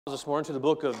This morning to the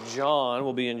book of John.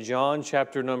 We'll be in John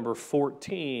chapter number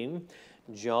 14.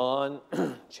 John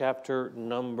chapter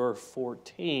number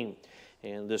 14.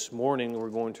 And this morning we're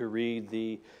going to read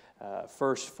the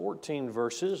first 14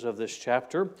 verses of this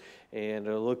chapter and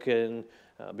look and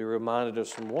be reminded of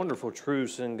some wonderful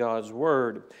truths in God's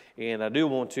Word. And I do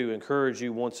want to encourage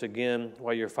you once again,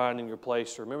 while you're finding your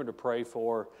place, to remember to pray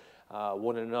for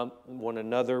one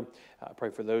another.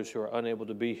 Pray for those who are unable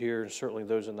to be here, and certainly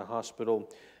those in the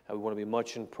hospital. We want to be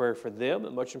much in prayer for them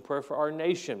and much in prayer for our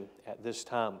nation at this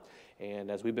time. And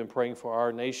as we've been praying for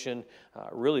our nation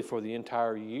really for the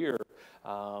entire year,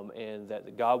 and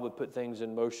that God would put things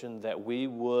in motion, that we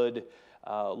would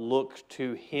look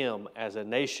to Him as a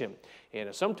nation.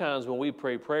 And sometimes when we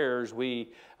pray prayers,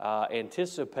 we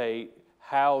anticipate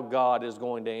how God is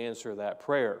going to answer that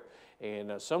prayer.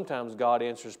 And sometimes God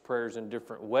answers prayers in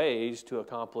different ways to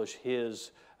accomplish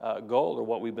His goal or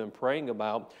what we've been praying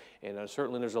about. And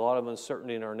certainly there's a lot of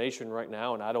uncertainty in our nation right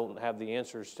now, and I don't have the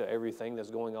answers to everything that's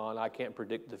going on. I can't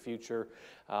predict the future,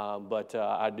 but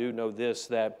I do know this,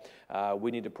 that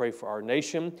we need to pray for our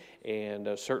nation, and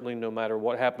certainly no matter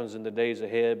what happens in the days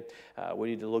ahead, we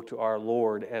need to look to our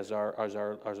Lord as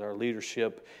our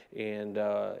leadership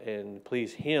and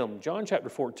please Him. John chapter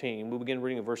 14, we'll begin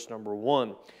reading at verse number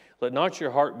 1. Let not your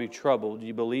heart be troubled.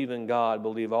 You believe in God,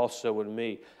 believe also in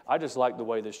me. I just like the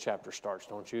way this chapter starts,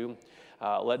 don't you?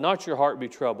 Let not your heart be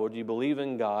troubled. You believe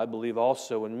in God, believe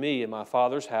also in me. In my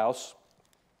Father's house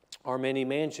are many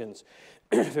mansions.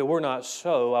 If it were not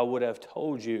so, I would have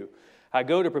told you. I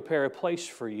go to prepare a place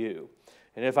for you.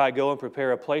 And if I go and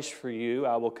prepare a place for you,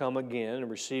 I will come again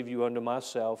and receive you unto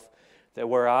myself, that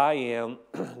where I am,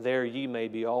 there ye may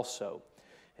be also.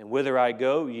 And whither I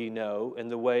go ye know,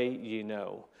 and the way ye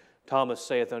know. Thomas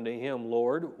saith unto him,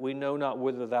 Lord, we know not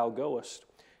whither thou goest,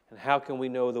 and how can we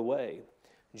know the way?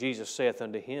 Jesus saith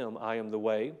unto him, I am the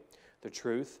way, the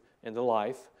truth, and the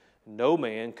life. No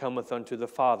man cometh unto the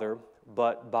Father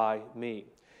but by me.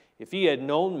 If ye had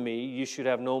known me, ye should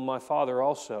have known my Father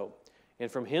also. And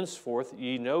from henceforth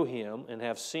ye know him, and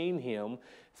have seen him.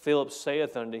 Philip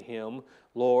saith unto him,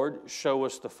 Lord, show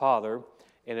us the Father,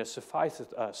 and it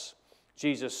sufficeth us.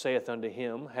 Jesus saith unto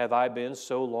him, Have I been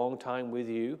so long time with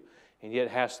you, and yet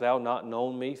hast thou not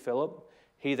known me, Philip?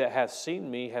 He that hath seen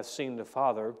me hath seen the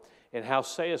Father. And how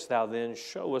sayest thou then,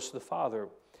 Show us the Father?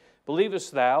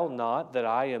 Believest thou not that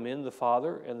I am in the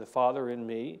Father, and the Father in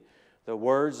me? The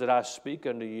words that I speak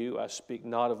unto you, I speak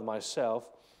not of myself,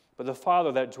 but the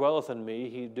Father that dwelleth in me,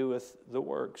 He doeth the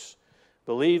works.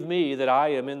 Believe me that I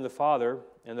am in the Father,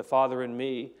 and the Father in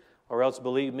me, or else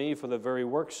believe me for the very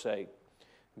work's sake.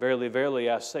 Verily, verily,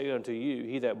 I say unto you,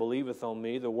 he that believeth on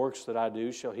me, the works that I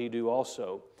do shall he do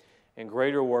also. And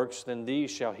greater works than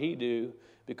these shall he do,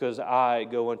 because I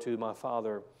go unto my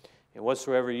Father. And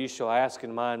whatsoever ye shall ask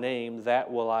in my name,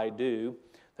 that will I do,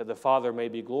 that the Father may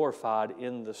be glorified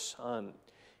in the Son.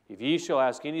 If ye shall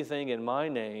ask anything in my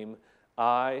name,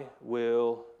 I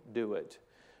will do it.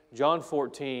 John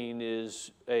 14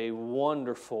 is a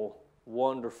wonderful,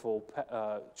 wonderful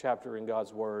chapter in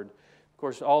God's Word. Of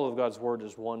course, all of God's Word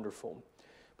is wonderful.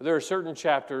 But there are certain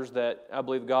chapters that I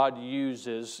believe God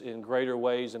uses in greater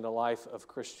ways in the life of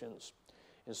Christians.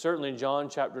 And certainly John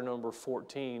chapter number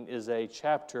 14 is a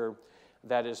chapter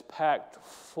that is packed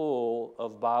full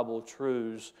of Bible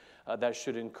truths that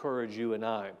should encourage you and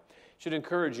I. It should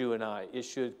encourage you and I. It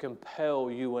should compel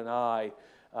you and I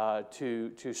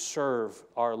to serve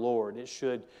our Lord. It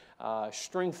should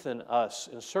strengthen us.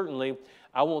 And certainly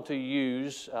I want to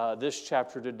use this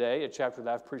chapter today, a chapter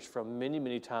that I've preached from many,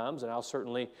 many times, and I'll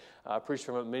certainly preach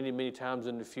from it many, many times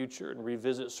in the future and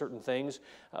revisit certain things.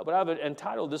 But I've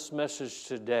entitled this message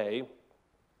today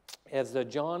as the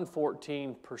John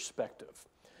 14 perspective.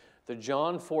 The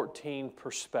John 14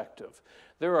 perspective.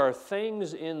 There are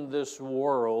things in this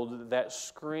world that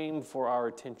scream for our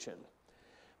attention.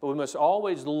 But we must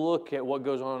always look at what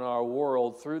goes on in our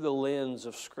world through the lens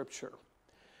of Scripture.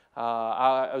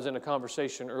 I was in a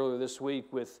conversation earlier this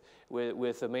week with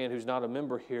a man who's not a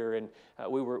member here, and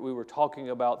we were talking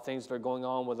about things that are going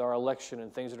on with our election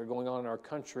and things that are going on in our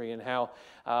country, and how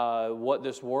what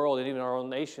this world and even our own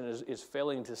nation is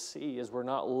failing to see is we're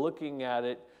not looking at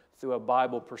it through a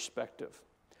Bible perspective.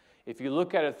 If you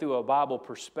look at it through a Bible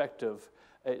perspective,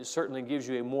 it certainly gives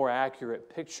you a more accurate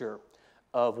picture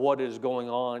of what is going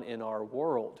on in our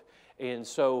world. And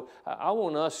so I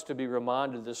want us to be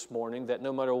reminded this morning that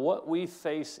no matter what we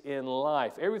face in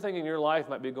life, everything in your life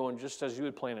might be going just as you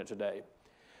would plan it today.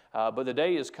 But the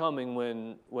day is coming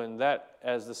when that,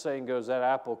 as the saying goes, that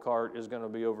apple cart is going to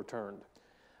be overturned.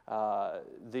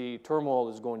 The turmoil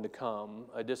is going to come.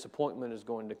 A disappointment is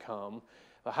going to come.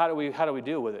 How do we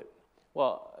deal with it?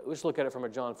 Well, let's look at it from a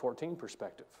John 14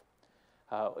 perspective.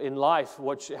 In life,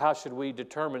 how should we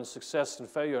determine success and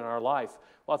failure in our life?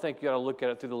 Well, I think you got to look at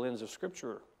it through the lens of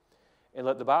Scripture and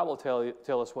let the Bible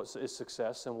tell us what is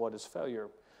success and what is failure.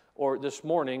 Or this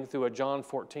morning through a John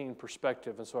 14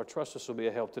 perspective. And so I trust this will be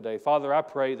a help today. Father, I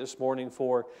pray this morning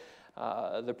for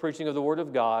the preaching of the Word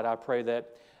of God. I pray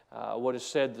that what is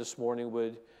said this morning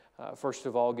would, first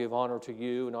of all, give honor to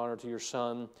you and honor to your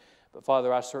Son. But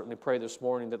Father, I certainly pray this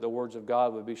morning that the words of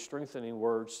God would be strengthening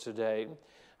words today.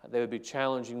 They would be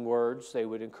challenging words. They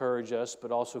would encourage us,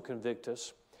 but also convict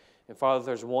us. And Father, if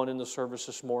there's one in the service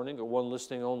this morning or one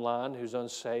listening online who's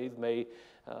unsaved, may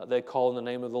they call in the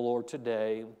name of the Lord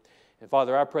today. And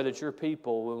Father, I pray that your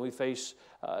people, when we face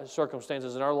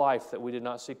circumstances in our life that we did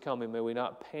not see coming, may we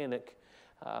not panic,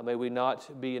 may we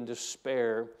not be in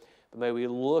despair, but may we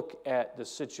look at the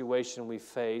situation we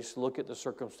face, look at the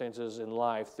circumstances in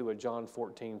life through a John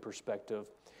 14 perspective.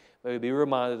 May we be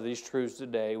reminded of these truths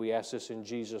today. We ask this in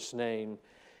Jesus' name.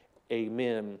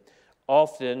 Amen.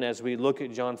 Often, as we look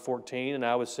at John 14, and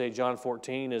I would say John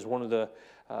 14 is one of the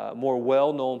more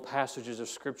well-known passages of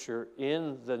Scripture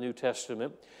in the New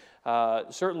Testament.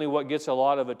 Certainly what gets a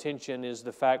lot of attention is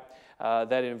the fact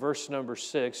that in verse number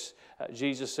 6,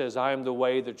 Jesus says, I am the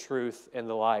way, the truth, and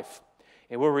the life.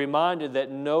 And we're reminded that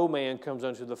no man comes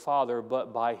unto the Father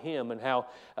but by Him, and how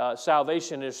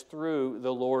salvation is through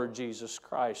the Lord Jesus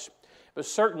Christ. But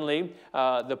certainly,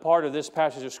 the part of this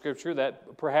passage of Scripture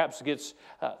that perhaps gets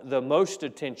the most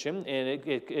attention, and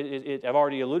I've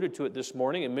already alluded to it this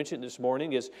morning and mentioned it this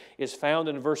morning, is found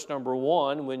in verse number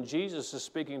 1 when Jesus is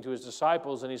speaking to His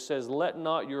disciples and He says, let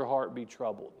not your heart be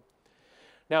troubled.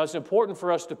 Now, it's important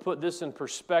for us to put this in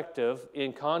perspective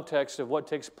in context of what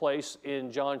takes place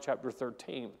in John chapter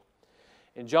 13.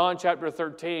 In John chapter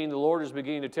 13, the Lord is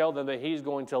beginning to tell them that He's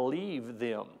going to leave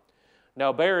them.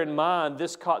 Now, bear in mind,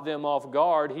 this caught them off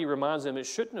guard. He reminds them it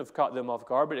shouldn't have caught them off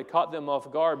guard, but it caught them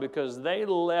off guard because they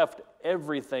left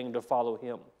everything to follow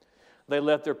Him. They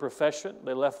left their profession,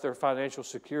 they left their financial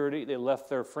security, they left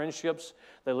their friendships,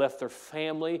 they left their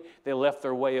family, they left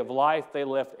their way of life, they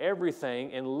left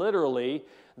everything, and literally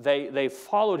they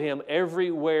followed Him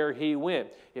everywhere He went.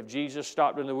 If Jesus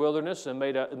stopped in the wilderness and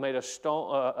made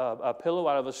a pillow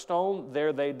out of a stone,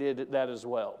 there they did that as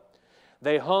well.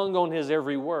 They hung on His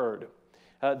every word.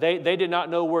 They did not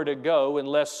know where to go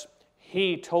unless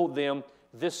He told them,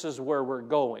 this is where we're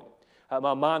going.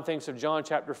 My mind thinks of John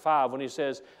chapter 5 when He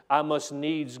says, I must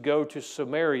needs go to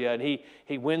Samaria. And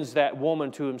he wins that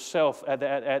woman to Himself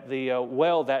at the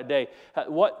well that day.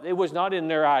 It was not in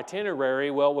their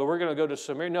itinerary, well, we're going to go to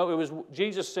Samaria. No, it was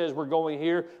Jesus says we're going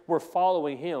here, we're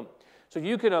following Him. So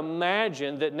you can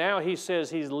imagine that now He says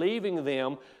He's leaving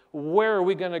them. Where are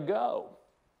we going to go?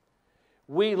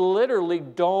 We literally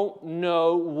don't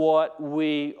know what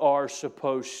we are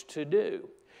supposed to do.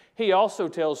 He also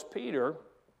tells Peter,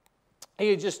 he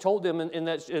had just told them in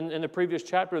the previous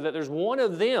chapter that there's one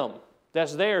of them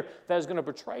that's there that is going to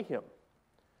betray Him.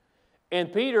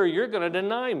 And Peter, you're going to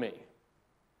deny me.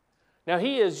 Now,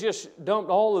 he has just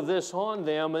dumped all of this on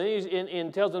them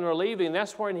and tells them they're leaving. And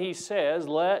that's when he says,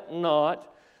 let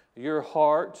not your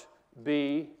heart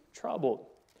be troubled.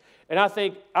 And I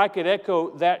think I could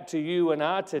echo that to you and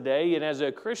I today. And as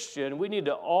a Christian, we need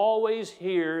to always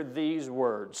hear these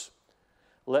words.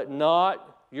 Let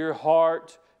not your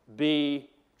heart be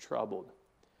troubled.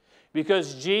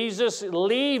 Because Jesus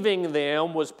leaving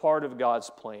them was part of God's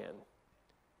plan.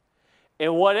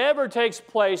 And whatever takes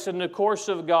place in the course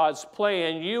of God's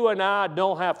plan, you and I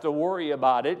don't have to worry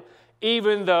about it,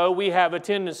 even though we have a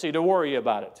tendency to worry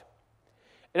about it.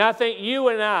 And I think you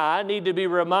and I need to be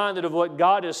reminded of what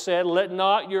God has said, let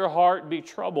not your heart be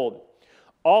troubled.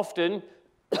 Often,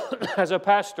 as a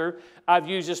pastor, I've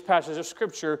used this passage of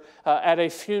Scripture at a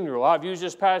funeral. I've used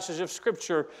this passage of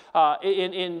Scripture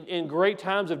in great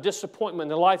times of disappointment in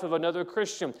the life of another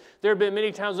Christian. There have been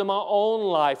many times in my own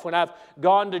life when I've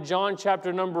gone to John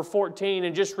chapter number 14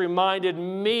 and just reminded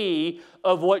me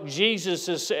of what Jesus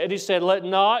has said. He said, let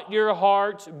not your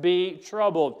heart be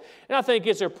troubled. And I think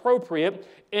it's appropriate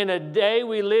in a day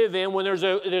we live in when there's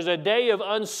a day of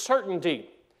uncertainty.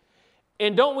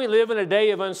 And don't we live in a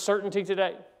day of uncertainty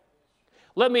today?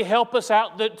 Let me help us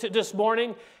out this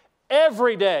morning.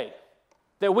 Every day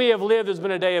that we have lived has been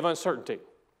a day of uncertainty.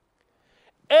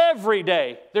 Every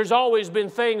day, there's always been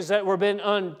things that were been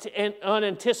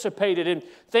unanticipated and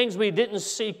things we didn't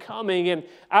see coming. And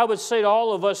I would say to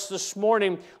all of us this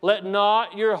morning, let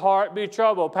not your heart be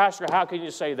troubled. Pastor, how can you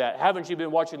say that? Haven't you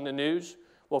been watching the news?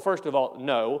 Well, first of all,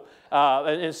 no.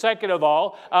 And second of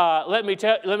all, let me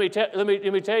tell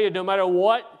you, no matter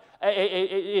what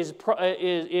is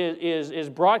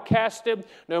broadcasted,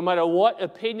 no matter what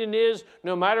opinion is,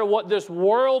 no matter what this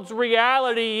world's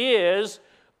reality is,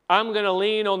 I'm going to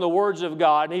lean on the words of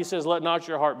God. And he says, let not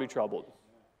your heart be troubled.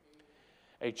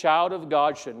 A child of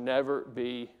God should never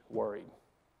be worried.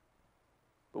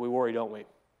 But we worry, don't we?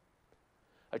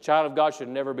 A child of God should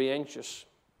never be anxious.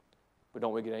 But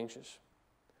don't we get anxious?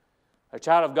 A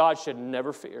child of God should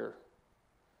never fear.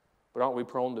 But aren't we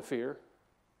prone to fear?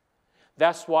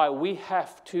 That's why we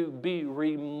have to be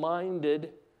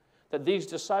reminded that these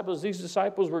disciples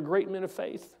were great men of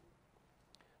faith.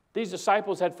 These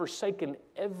disciples had forsaken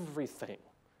everything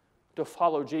to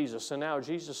follow Jesus. And now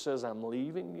Jesus says, I'm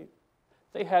leaving you.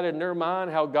 They had in their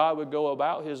mind how God would go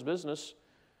about His business.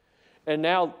 And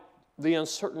now the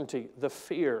uncertainty, the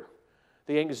fear,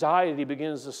 the anxiety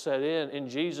begins to set in. And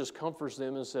Jesus comforts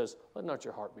them and says, let not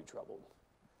your heart be troubled.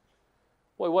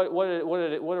 Boy,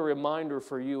 what a reminder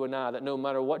for you and I that no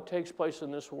matter what takes place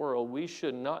in this world, we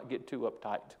should not get too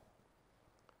uptight.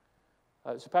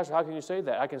 So, Pastor, how can you say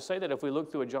that? I can say that if we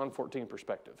look through a John 14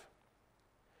 perspective.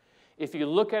 If you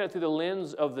look at it through the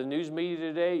lens of the news media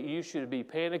today, you should be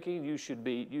panicking. You should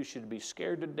be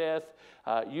scared to death.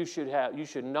 You should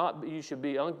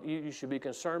be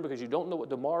concerned because you don't know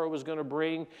what tomorrow is going to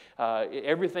bring.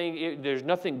 There's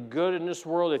nothing good in this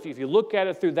world if you look at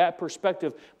it through that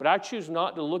perspective. But I choose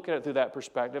not to look at it through that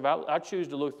perspective. I choose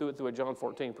to look through it through a John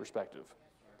 14 perspective.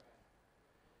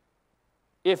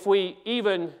 If we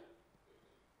even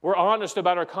were honest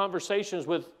about our conversations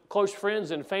with close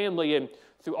friends and family and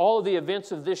through all of the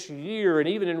events of this year and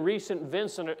even in recent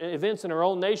events in our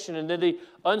own nation and then the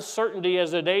uncertainty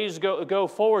as the days go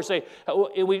forward,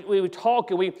 we talk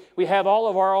and we have all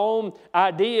of our own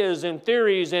ideas and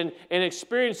theories and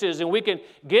experiences and we can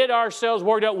get ourselves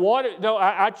worked out.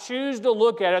 I choose to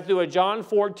look at it through a John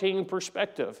 14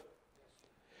 perspective.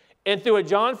 And through a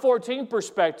John 14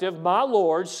 perspective, my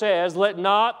Lord says, let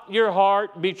not your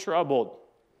heart be troubled.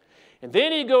 And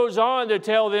then He goes on to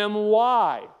tell them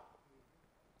why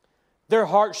their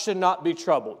hearts should not be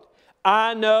troubled.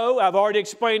 I know, I've already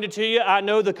explained it to you, I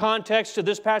know the context of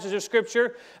this passage of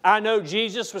Scripture. I know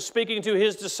Jesus was speaking to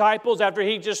His disciples after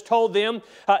He just told them,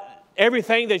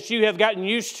 everything that you have gotten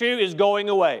used to is going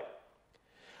away.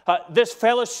 This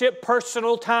fellowship,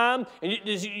 personal time,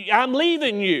 I'm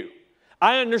leaving you.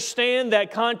 I understand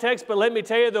that context, but let me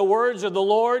tell you the words of the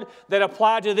Lord that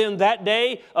apply to them that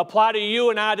day apply to you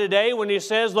and I today when He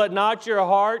says, let not your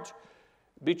heart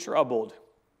be troubled.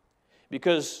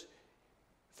 Because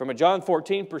from a John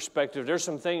 14 perspective, there's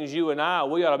some things you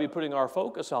and we ought to be putting our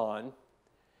focus on.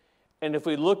 And if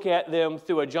we look at them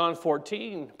through a John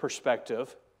 14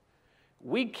 perspective,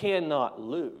 we cannot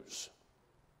lose.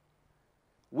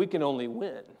 We can only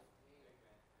win.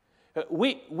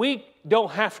 We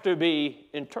don't have to be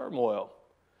in turmoil.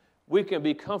 We can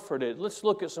be comforted. Let's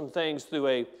look at some things through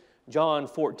a John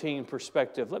 14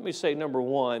 perspective. Let me say, number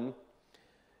one,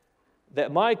 that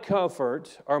my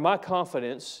comfort or my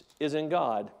confidence is in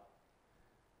God.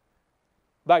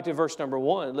 Back to verse number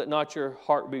 1, let not your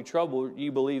heart be troubled.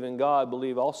 You believe in God,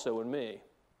 believe also in me.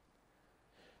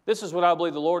 This is what I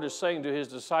believe the Lord is saying to His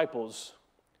disciples.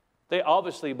 They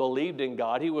obviously believed in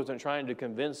God. He wasn't trying to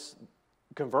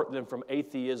convert them from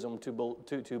atheism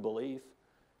to belief.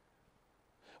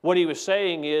 What He was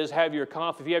saying is, if you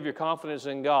have your confidence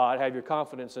in God, have your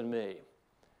confidence in me.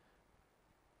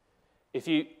 If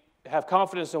you have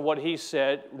confidence in what He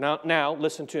said, now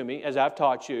listen to me, as I've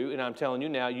taught you, and I'm telling you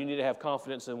now, you need to have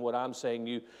confidence in what I'm saying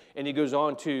you. And He goes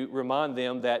on to remind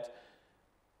them that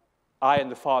I and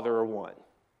the Father are one.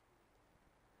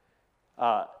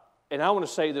 And I want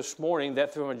to say this morning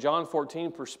that from a John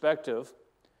 14 perspective,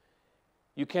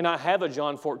 you cannot have a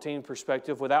John 14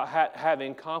 perspective without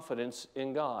having confidence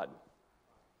in God.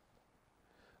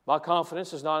 My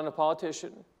confidence is not in a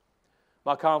politician.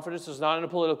 My confidence is not in a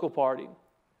political party.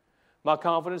 My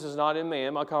confidence is not in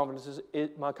man. My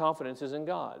confidence is in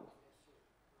God.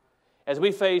 As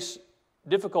we face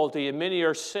difficulty, and many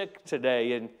are sick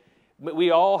today, and we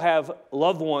all have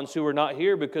loved ones who are not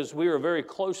here because we are a very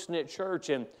close-knit church,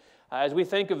 and as we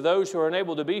think of those who are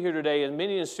unable to be here today and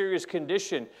many in serious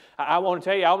condition, I want to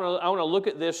tell you, I want to look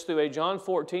at this through a John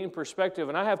 14 perspective,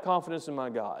 and I have confidence in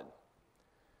my God.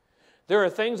 There are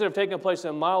things that have taken place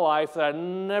in my life that I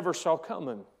never saw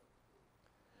coming,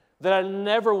 that I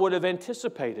never would have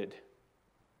anticipated.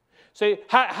 See,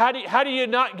 how do you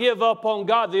not give up on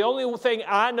God? The only thing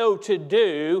I know to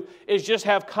do is just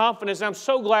have confidence. And I'm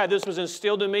so glad this was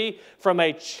instilled in me from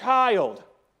a child,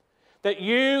 that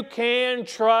you can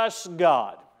trust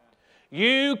God.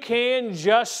 You can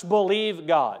just believe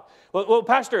God. Well,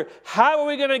 Pastor, how are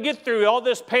we going to get through all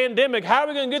this pandemic? How are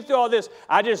we going to get through all this?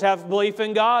 I just have belief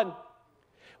in God.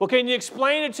 Well, can you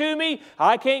explain it to me?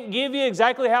 I can't give you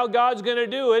exactly how God's going to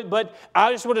do it, but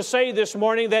I just want to say this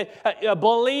morning that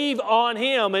believe on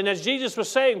Him. And as Jesus was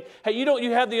saying, hey,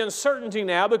 you have the uncertainty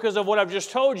now because of what I've just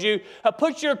told you.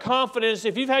 Put your confidence,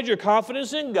 if you've had your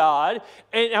confidence in God,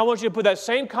 and I want you to put that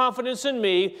same confidence in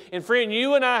me, and friend,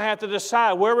 you and I have to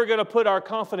decide where we're going to put our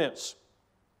confidence.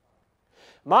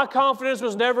 My confidence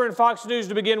was never in Fox News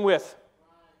to begin with.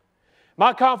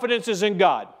 My confidence is in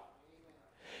God.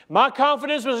 My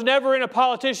confidence was never in a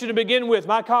politician to begin with.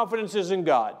 My confidence is in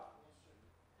God.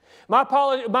 My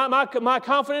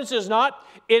confidence is not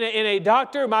in a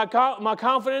doctor. My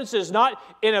confidence is not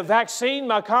in a vaccine.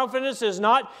 My confidence is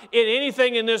not in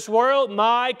anything in this world.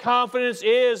 My confidence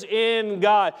is in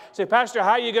God. Say, Pastor,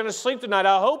 how are you going to sleep tonight?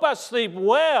 I hope I sleep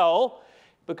well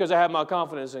because I have my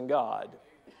confidence in God.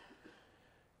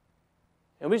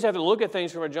 And we just have to look at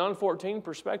things from a John 14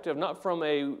 perspective, not from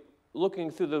a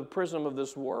looking through the prism of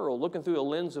this world, looking through the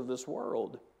lens of this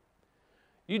world.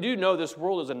 You do know this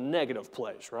world is a negative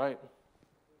place, right?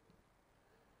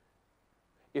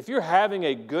 If you're having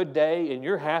a good day and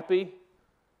you're happy,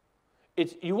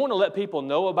 you want to let people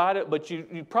know about it, but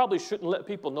you probably shouldn't let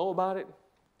people know about it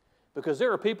because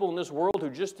there are people in this world who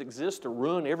just exist to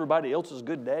ruin everybody else's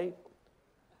good day.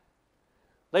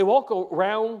 They walk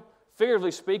around,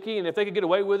 figuratively speaking, and if they could get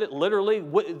away with it, literally,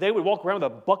 they would walk around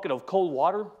with a bucket of cold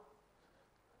water.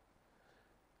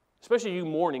 Especially you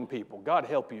morning people. God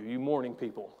help you, you morning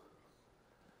people.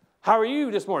 How are you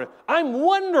this morning? I'm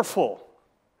wonderful.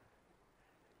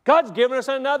 God's given us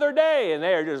another day, and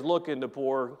they're just looking to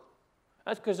pour.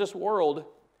 That's because this world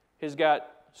has got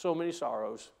so many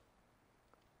sorrows.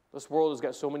 This world has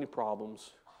got so many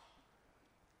problems.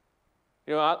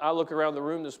 You know, I look around the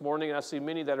room this morning, and I see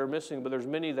many that are missing, but there's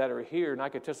many that are here, and I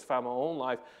can testify in my own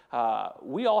life.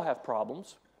 We all have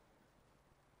problems.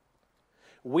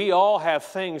 We all have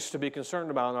things to be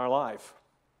concerned about in our life.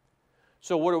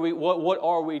 So what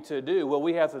are we to do? Well,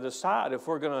 we have to decide if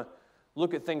we're going to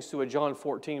look at things through a John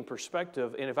 14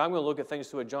 perspective. And if I'm going to look at things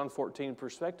through a John 14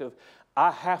 perspective, I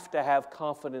have to have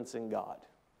confidence in God.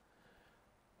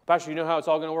 Pastor, you know how it's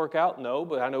all going to work out? No,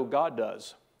 but I know God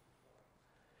does.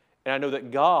 And I know that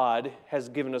God has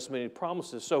given us many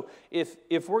promises. So if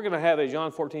we're going to have a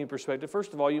John 14 perspective,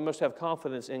 first of all, you must have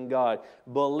confidence in God.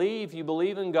 You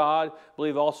believe in God,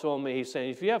 believe also in me. He's saying,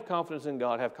 if you have confidence in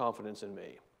God, have confidence in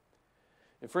me.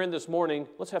 And friend, this morning,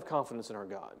 let's have confidence in our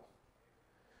God.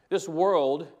 This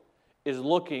world is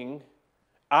looking,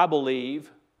 I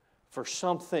believe, for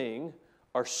something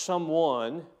or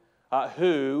someone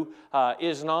who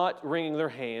is not wringing their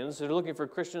hands. They're looking for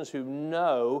Christians who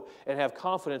know and have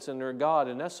confidence in their God,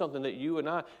 and that's something that you and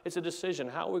I, it's a decision.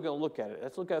 How are we going to look at it?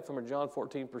 Let's look at it from a John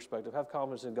 14 perspective. Have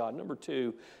confidence in God. Number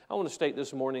two, I want to state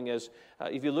this morning as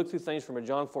if you look through things from a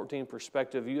John 14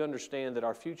 perspective, you understand that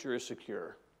our future is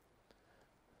secure.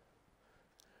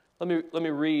 Let me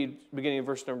read beginning in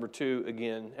verse number 2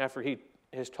 again. After he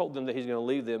has told them that he's going to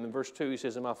leave them, in verse 2 he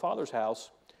says, in my Father's house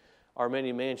are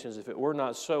many mansions. If it were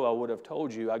not so, I would have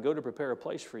told you. I go to prepare a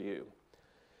place for you.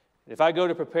 And if I go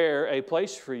to prepare a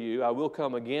place for you, I will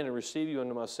come again and receive you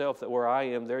unto myself, that where I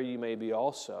am, there you may be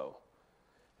also.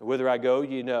 And whither I go,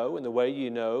 ye know, and the way ye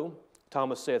know.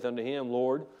 Thomas saith unto him,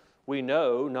 Lord, we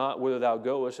know not whither thou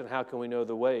goest, and how can we know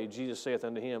the way? Jesus saith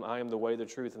unto him, I am the way, the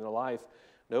truth, and the life.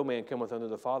 No man cometh unto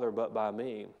the Father but by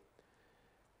me.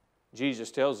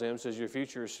 Jesus tells them, says, your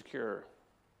future is secure.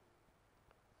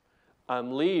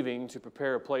 I'm leaving to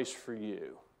prepare a place for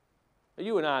you. Now,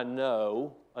 you and I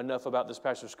know enough about this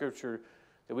passage of Scripture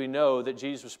that we know that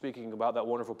Jesus was speaking about that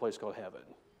wonderful place called heaven.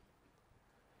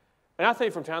 And I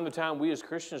think from time to time, we as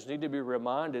Christians need to be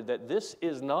reminded that this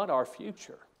is not our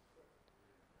future.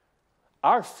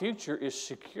 Our future is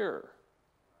secure.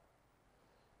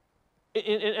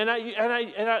 And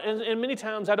many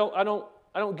times I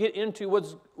don't get into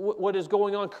what is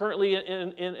going on currently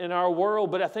in our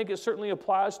world, but I think it certainly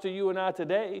applies to you and I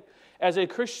today. As a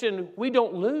Christian, we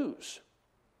don't lose.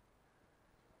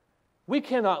 We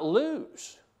cannot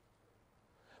lose.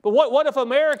 But what if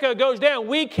America goes down?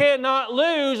 We cannot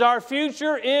lose. Our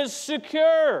future is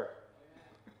secure.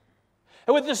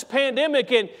 And with this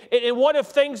pandemic, and what if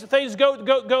things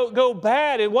go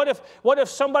bad? And what if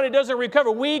somebody doesn't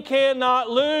recover? We cannot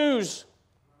lose.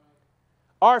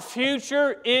 Our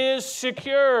future is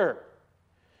secure.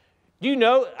 You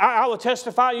know, I will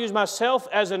testify, use myself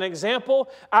as an example.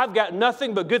 I've got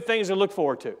nothing but good things to look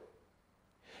forward to.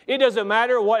 It doesn't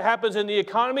matter what happens in the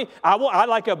economy. I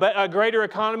like a greater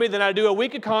economy than I do a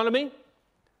weak economy.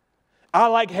 I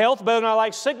like health better than I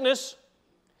like sickness.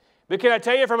 But can I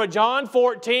tell you from a John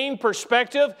 14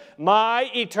 perspective, my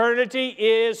eternity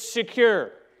is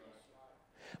secure.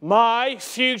 My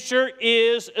future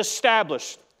is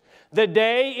established. The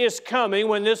day is coming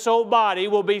when this old body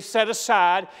will be set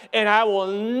aside and I will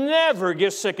never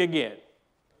get sick again.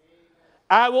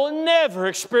 I will never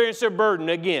experience a burden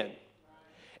again.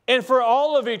 And for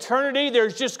all of eternity,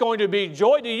 there's just going to be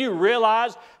joy. Do you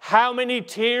realize how many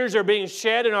tears are being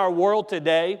shed in our world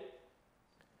today?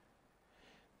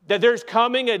 That there's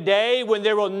coming a day when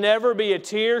there will never be a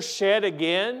tear shed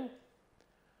again?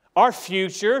 Our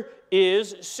future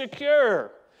is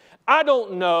secure. I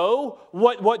don't know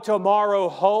what tomorrow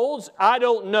holds. I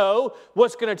don't know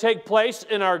what's going to take place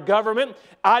in our government.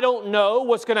 I don't know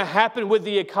what's going to happen with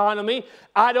the economy.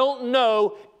 I don't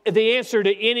know the answer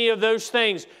to any of those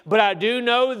things. But I do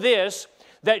know this,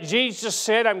 that Jesus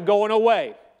said, I'm going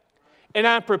away. And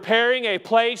I'm preparing a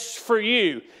place for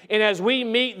you. And as we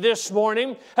meet this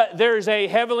morning, there's a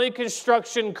heavenly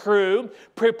construction crew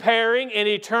preparing an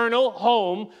eternal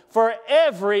home for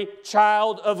every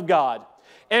child of God.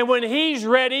 And when He's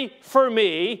ready for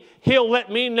me, He'll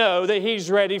let me know that He's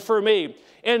ready for me.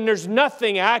 And there's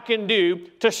nothing I can do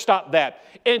to stop that.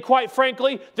 And quite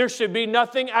frankly, there should be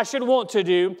nothing I should want to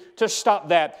do to stop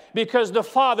that, because the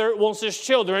Father wants His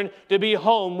children to be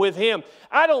home with Him.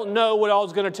 I don't know what all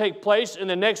is going to take place in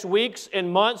the next weeks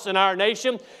and months in our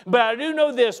nation, but I do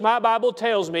know this. My Bible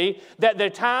tells me that the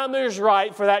time is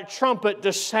right for that trumpet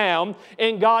to sound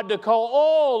and God to call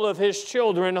all of His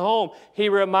children home. He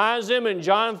reminds them in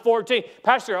John 14,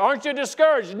 Pastor, aren't you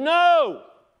discouraged? No,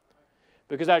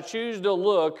 because I choose to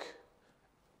look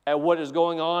at what is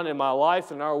going on in my life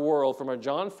and our world from a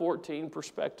John 14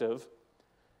 perspective,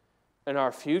 and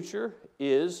our future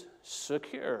is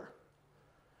secure.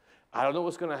 I don't know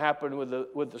what's going to happen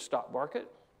with the stock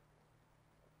market.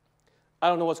 I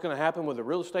don't know what's going to happen with the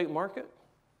real estate market.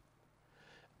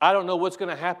 I don't know what's going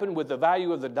to happen with the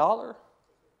value of the dollar.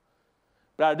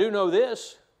 But I do know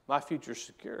this, my future is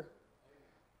secure.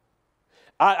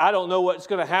 I don't know what's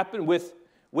going to happen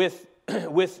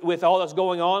with all that's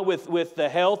going on with the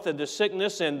health and the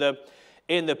sickness and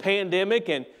the pandemic,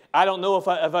 and I don't know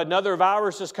if another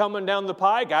virus is coming down the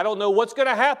pike. I don't know what's going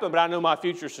to happen, but I know my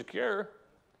future is secure.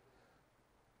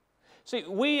 See,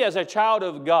 we as a child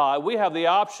of God, we have the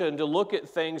option to look at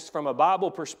things from a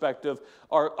Bible perspective,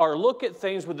 or look at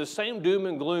things with the same doom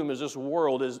and gloom as this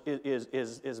world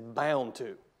is bound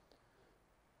to.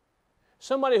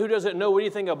 Somebody who doesn't know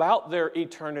anything about their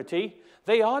eternity,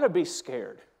 they ought to be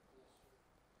scared.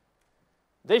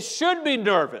 They should be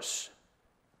nervous.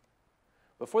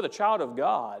 But for the child of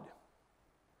God,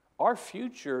 our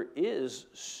future is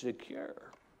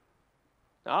secure.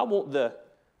 Now, I want the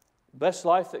best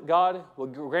life that God will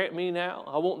grant me now.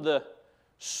 I want the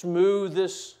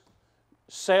smoothest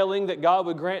sailing that God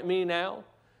would grant me now.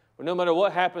 But no matter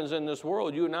what happens in this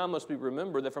world, you and I must be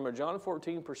remembered that from a John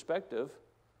 14 perspective,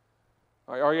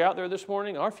 are you out there this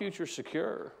morning? Our future is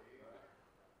secure.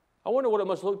 I wonder what it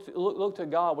must look to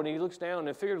God when He looks down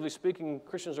and, figuratively speaking,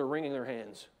 Christians are wringing their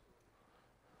hands.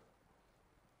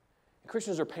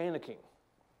 Christians are panicking.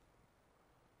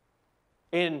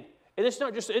 And it's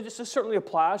not just, this certainly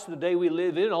applies to the day we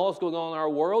live in, all that's going on in our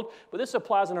world, but this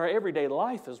applies in our everyday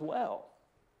life as well.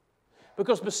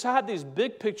 Because beside these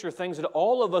big picture things that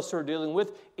all of us are dealing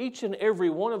with, each and every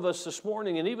one of us this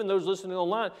morning, and even those listening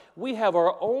online, we have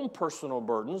our own personal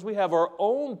burdens, we have our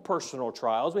own personal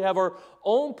trials, we have our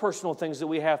own personal things that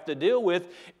we have to deal with,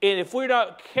 and if we're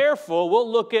not careful,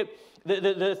 we'll look at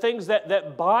the things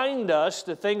that bind us,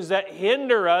 the things that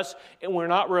hinder us, and we're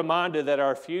not reminded that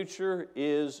our future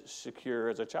is secure.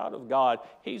 As a child of God,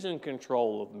 He's in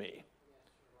control of me.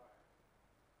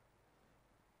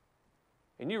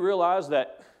 And you realize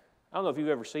that, I don't know if you've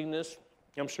ever seen this,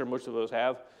 I'm sure most of us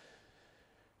have.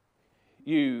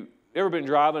 You ever been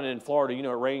driving in Florida, you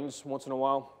know it rains once in a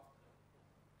while?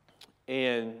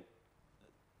 And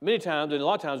many times, and a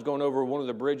lot of times going over one of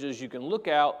the bridges, you can look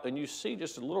out and you see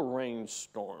just a little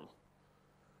rainstorm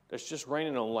that's just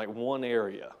raining on like one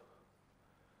area.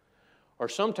 Or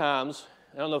sometimes,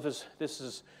 I don't know if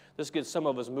this gets some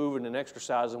of us moving and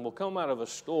exercising, we'll come out of a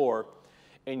store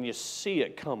and you see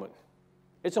it coming.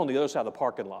 It's on the other side of the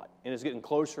parking lot, and it's getting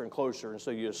closer and closer, and so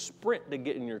you sprint to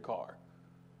get in your car.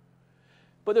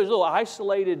 But there's little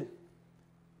isolated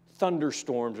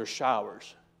thunderstorms or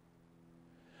showers.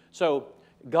 So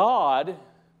God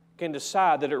can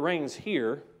decide that it rains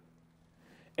here,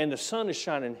 and the sun is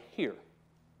shining here.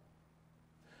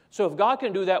 So if God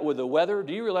can do that with the weather,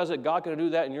 do you realize that God can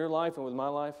do that in your life and with my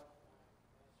life?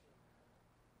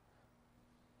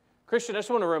 Christian, I just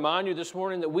want to remind you this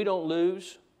morning that we don't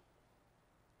lose.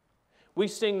 We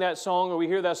sing that song or we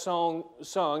hear that song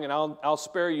sung, and I'll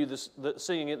spare you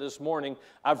singing it this morning.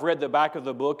 I've read the back of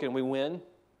the book and we win.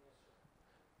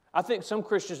 I think some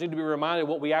Christians need to be reminded of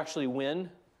what we actually win,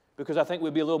 because I think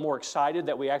we'd be a little more excited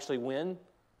that we actually win.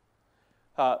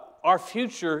 Our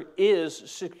future is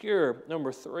secure.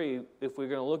 Number 3, if we're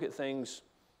going to look at things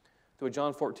through a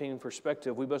John 14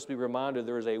 perspective, we must be reminded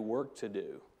there is a work to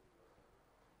do.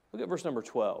 Look at verse number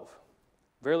 12.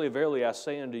 Verily, verily, I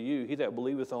say unto you, he that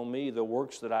believeth on me, the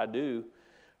works that I do,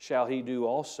 shall he do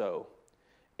also.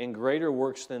 And greater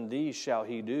works than these shall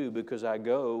he do, because I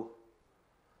go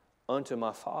unto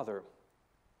my Father.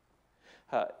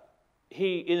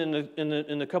 In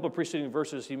the couple of preceding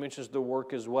verses, he mentions the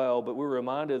work as well, but we're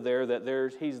reminded there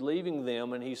that he's leaving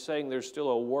them and he's saying there's still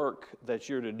a work that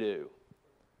you're to do.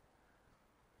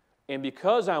 And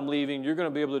because I'm leaving, you're going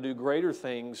to be able to do greater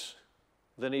things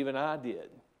than even I did.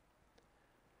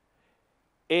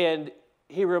 And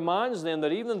he reminds them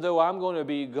that even though I'm going to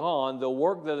be gone, the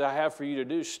work that I have for you to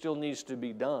do still needs to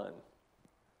be done.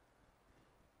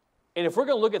 And if we're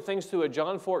going to look at things through a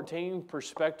John 14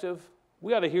 perspective,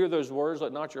 we ought to hear those words,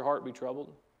 let not your heart be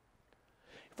troubled.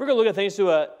 If we're going to look at things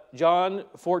through a John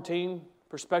 14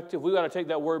 perspective, we ought to take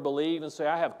that word believe and say,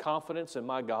 I have confidence in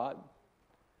my God.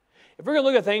 If we're going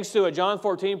to look at things through a John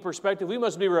 14 perspective, we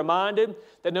must be reminded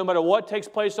that no matter what takes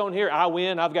place on here, I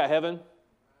win, I've got heaven.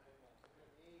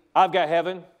 I've got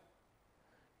heaven.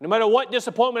 No matter what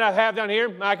disappointment I have down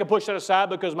here, I can push that aside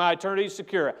because my eternity is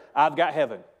secure. I've got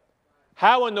heaven.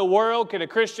 How in the world can a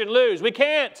Christian lose? We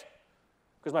can't,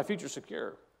 because my future is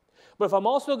secure. But if I'm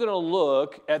also going to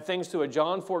look at things through a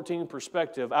John 14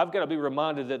 perspective, I've got to be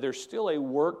reminded that there's still a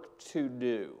work to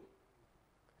do.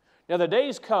 Now, the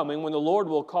day's coming when the Lord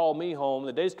will call me home.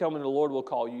 The day's coming when the Lord will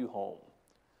call you home.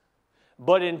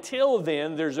 But until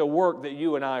then, there's a work that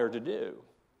you and I are to do.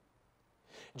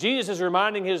 Jesus is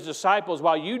reminding his disciples,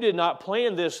 while you did not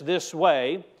plan this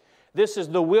way, this is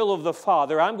the will of the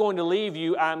Father. I'm going to leave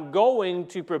you. I'm going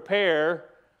to prepare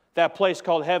that place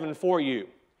called heaven for you.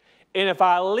 And if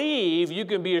I leave, you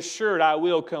can be assured I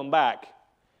will come back.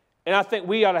 And I think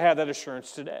we ought to have that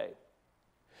assurance today.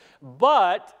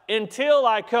 But until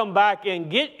I come back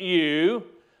and get you,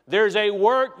 there's a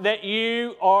work that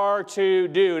you are to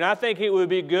do. And I think it would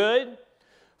be good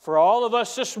for all of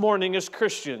us this morning as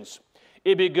Christians.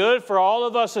 It'd be good for all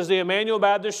of us as the Emmanuel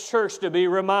Baptist Church to be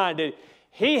reminded,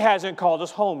 He hasn't called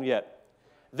us home yet.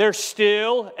 There's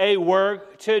still a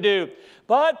work to do.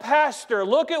 But Pastor,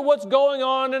 look at what's going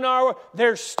on in our world.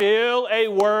 There's still a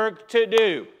work to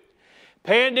do.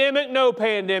 Pandemic, no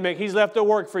pandemic, He's left a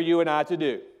work for you and I to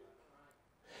do.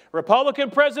 Republican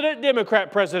president,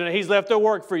 Democrat president, He's left a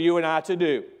work for you and I to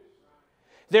do.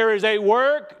 There is a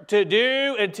work to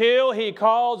do until He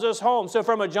calls us home. So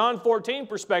from a John 14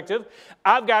 perspective,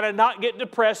 I've got to not get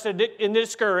depressed and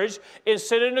discouraged and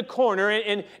sit in a corner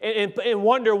and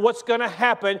wonder what's going to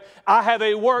happen. I have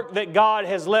a work that God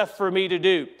has left for me to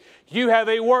do. You have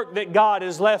a work that God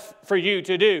has left for you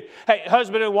to do. Hey,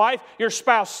 husband and wife, your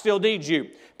spouse still needs you.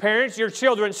 Parents, your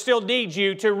children still need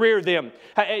you to rear them.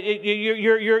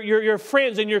 Your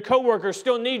friends and your coworkers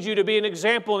still need you to be an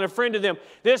example and a friend to them.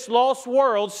 This lost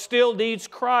world still needs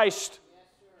Christ.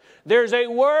 There's a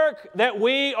work that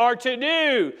we are to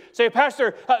do. Say,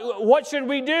 Pastor, what should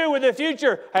we do with the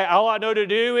future? Hey, all I know to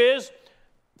do is,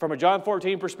 from a John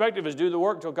 14 perspective, is do the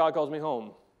work until God calls me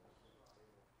home.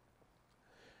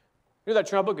 You know that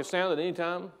trumpet could sound at any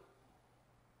time?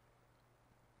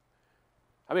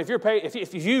 I mean,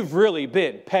 if you've really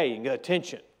been paying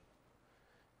attention,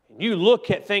 and you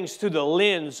look at things through the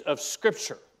lens of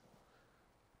Scripture,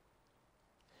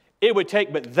 it would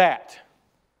take but that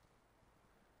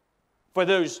for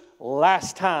those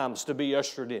last times to be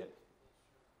ushered in.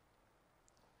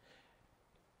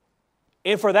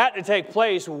 And for that to take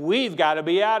place, we've got to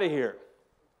be out of here.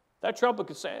 That trumpet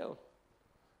could sound.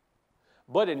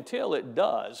 But until it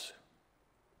does,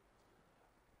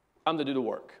 I'm to do the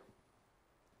work.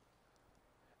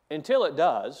 Until it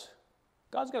does,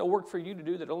 God's got a work for you to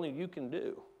do that only you can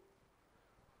do.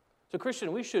 So,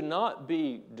 Christian, we should not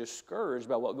be discouraged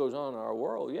by what goes on in our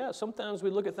world. Yeah, sometimes we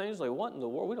look at things like, what in the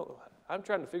world? I'm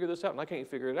trying to figure this out and I can't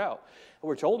figure it out. And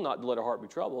we're told not to let our heart be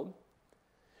troubled.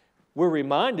 We're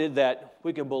reminded that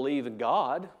we can believe in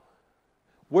God.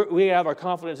 We have our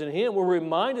confidence in Him. We're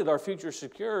reminded our future is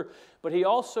secure, but He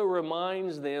also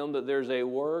reminds them that there's a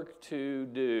work to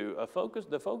do.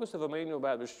 The focus of Emmanuel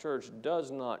Baptist Church does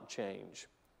not change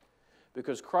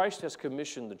because Christ has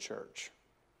commissioned the church.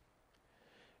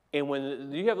 And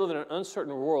when you have lived in an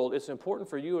uncertain world, it's important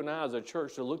for you and I as a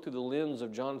church to look through the lens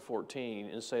of John 14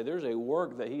 and say there's a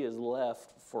work that He has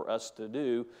left for us to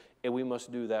do, and we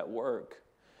must do that work.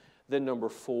 Then number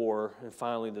 4, and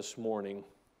finally this morning,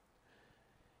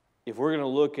 if we're going to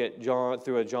look at John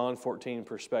through a John 14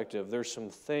 perspective, there's some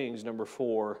things, number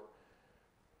 4,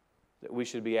 that we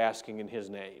should be asking in His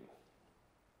name.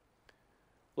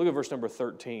 Look at verse number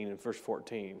 13 and verse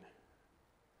 14.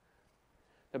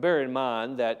 Now bear in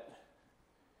mind that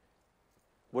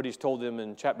what He's told them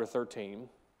in chapter 13,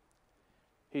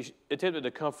 He's attempted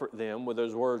to comfort them with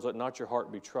those words, let not your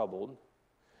heart be troubled.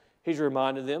 He's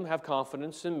reminded them, have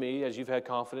confidence in me as you've had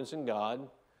confidence in God.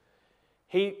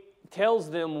 He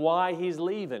tells them why He's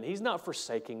leaving. He's not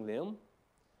forsaking them.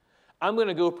 I'm going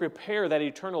to go prepare that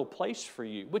eternal place for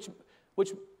you, which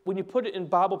when you put it in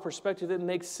Bible perspective, it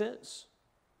makes sense.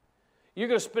 You're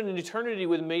going to spend an eternity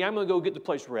with me. I'm going to go get the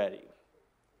place ready.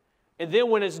 And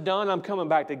then when it's done, I'm coming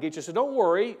back to get you. So don't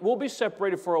worry, we'll be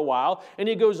separated for a while. And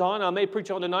he goes on, I may preach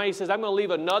on tonight, he says, I'm going to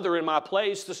leave another in my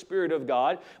place, the Spirit of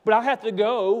God. But I have to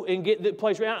go and get the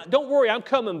place ready. Don't worry, I'm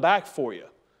coming back for you.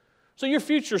 So your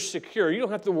future's secure. You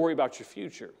don't have to worry about your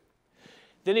future.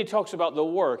 Then he talks about the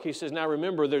work. He says, now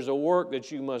remember, there's a work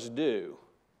that you must do.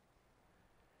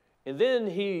 And then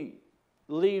he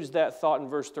leaves that thought in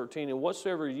verse 13, and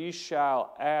whatsoever ye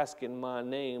shall ask in my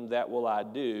name, that will I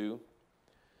do,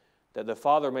 that the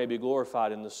Father may be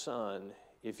glorified in the Son.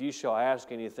 If you shall ask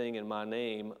anything in my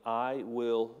name, I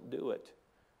will do it.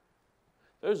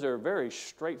 Those are very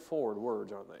straightforward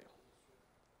words, aren't they?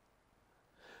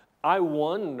 I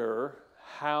wonder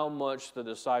how much the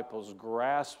disciples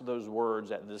grasped those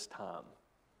words at this time,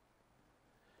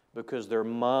 because their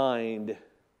mind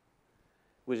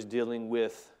was dealing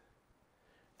with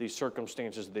these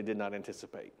circumstances they did not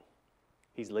anticipate.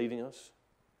 He's leaving us.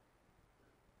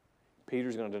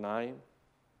 Peter's going to deny Him.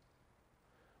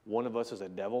 One of us is a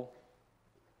devil.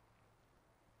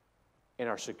 And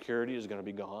our security is going to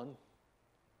be gone.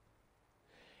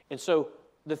 And so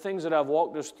the things that I've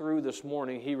walked us through this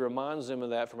morning, he reminds them of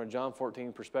that from a John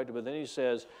 14 perspective. But then he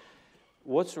says,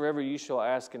 whatsoever you shall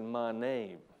ask in my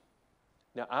name.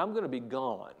 Now, I'm going to be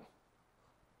gone.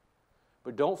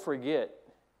 But don't forget,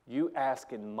 you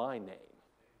ask in my name.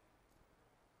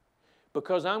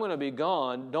 Because I'm going to be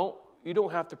gone, you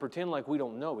don't have to pretend like we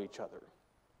don't know each other.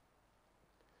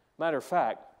 Matter of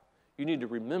fact, you need to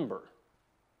remember.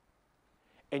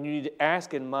 And you need to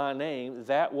ask in my name,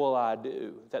 that will I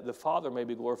do, that the Father may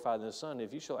be glorified in the Son.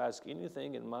 If you shall ask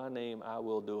anything in my name, I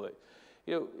will do it.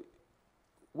 You know,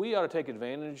 we ought to take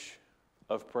advantage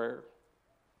of prayer.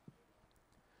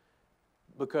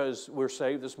 Because we're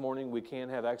saved this morning, we can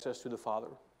have access to the Father.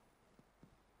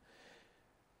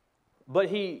 But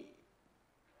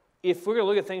if we're going to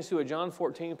look at things through a John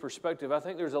 14 perspective, I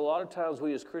think there's a lot of times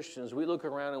we as Christians, we look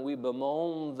around and we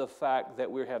bemoan the fact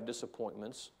that we have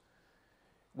disappointments.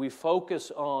 We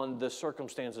focus on the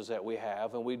circumstances that we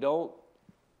have, and we don't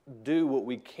do what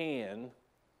we can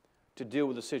to deal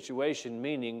with the situation,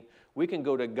 meaning we can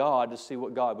go to God to see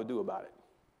what God would do about it.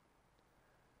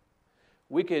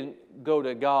 We can go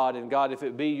to God, and God, if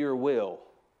it be your will,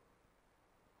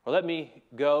 or let me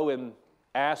go and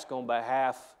ask on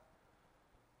behalf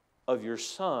of your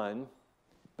Son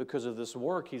because of this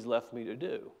work He's left me to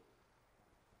do.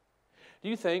 Do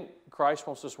you think Christ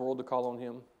wants this world to call on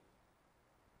Him?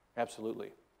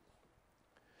 Absolutely.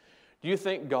 Do you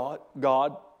think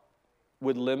God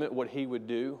would limit what He would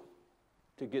do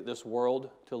to get this world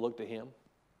to look to Him?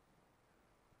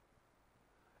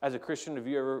 As a Christian,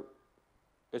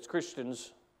 as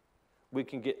Christians, we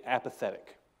can get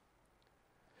apathetic.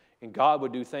 And God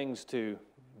would do things to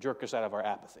jerk us out of our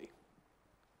apathy.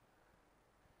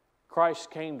 Christ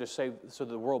came to save so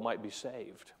the world might be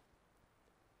saved.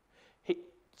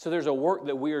 So there's a work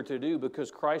that we are to do because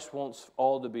Christ wants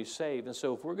all to be saved. And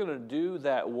so if we're going to do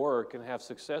that work and have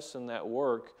success in that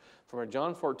work, from a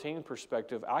John 14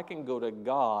 perspective, I can go to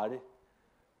God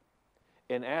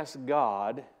and ask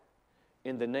God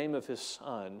in the name of His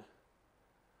Son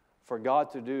for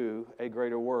God to do a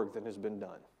greater work than has been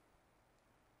done.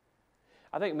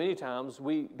 I think many times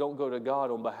we don't go to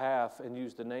God on behalf and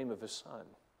use the name of His Son,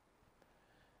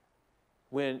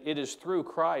 when it is through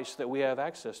Christ that we have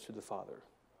access to the Father.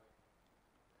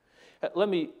 Let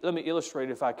me illustrate,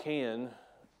 if I can,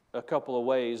 a couple of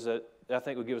ways that I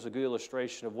think will give us a good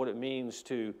illustration of what it means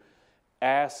to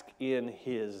ask in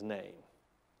His name.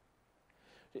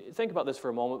 Think about this for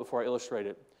a moment before I illustrate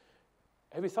it.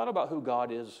 Have you thought about who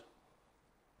God is?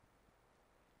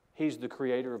 He's the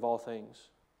creator of all things.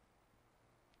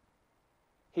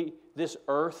 This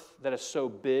earth that is so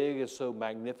big and so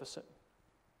magnificent,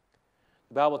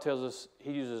 the Bible tells us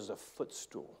He uses a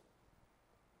footstool.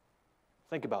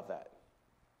 Think about that.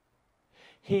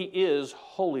 He is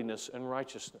holiness and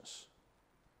righteousness.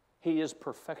 He is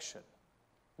perfection,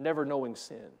 never knowing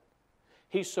sin.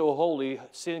 He's so holy,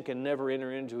 sin can never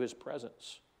enter into His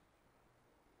presence.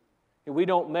 And we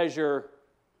don't measure,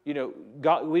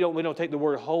 God. We don't take the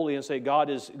word holy and say God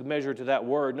is measured to that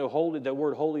word. No, holy. That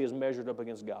word holy is measured up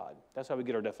against God. That's how we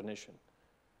get our definition.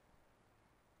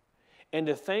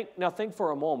 And now think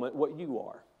for a moment what you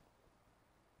are.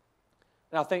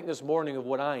 Now think this morning of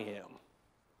what I am.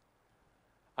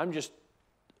 I'm just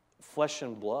flesh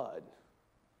and blood.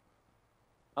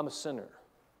 I'm a sinner.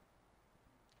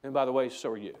 And by the way,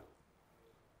 so are you.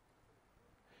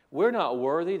 We're not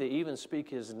worthy to even speak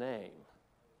His name.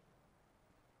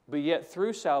 But yet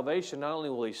through salvation, not only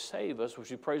will He save us, which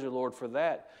we praise the Lord for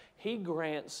that, He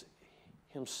grants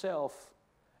Himself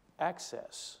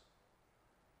access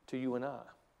to you and I.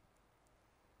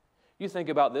 You think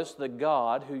about this, the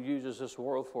God who uses this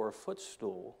world for a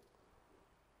footstool,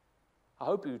 I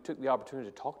hope you took the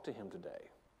opportunity to talk to Him today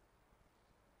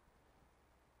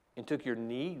and took your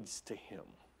needs to Him.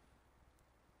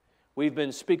 We've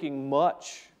been speaking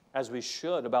much, as we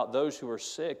should, about those who are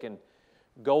sick and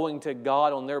going to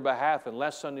God on their behalf. And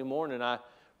last Sunday morning, I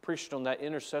preached on that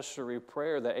intercessory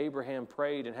prayer that Abraham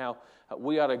prayed and how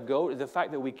we ought to go, the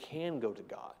fact that we can go to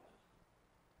God.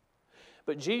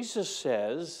 But Jesus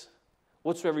says,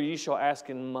 whatsoever ye shall ask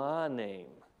in my name,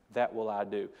 that will I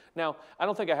do. Now, I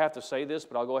don't think I have to say this,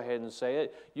 but I'll go ahead and say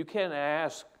it. You can't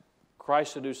ask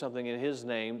Christ to do something in His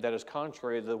name that is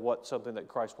contrary to something that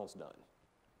Christ wants done.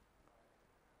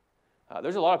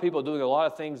 There's a lot of people doing a lot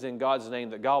of things in God's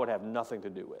name that God would have nothing to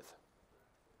do with.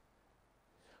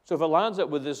 So if it lines up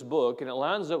with this book and it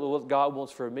lines up with what God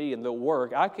wants for me and the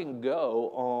work, I can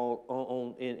go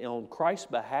on Christ's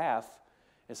behalf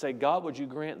and say, God, would you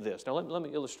grant this? Now let me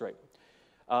illustrate.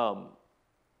 I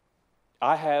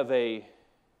have a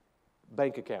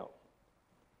bank account,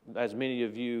 as many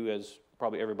of you, as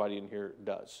probably everybody in here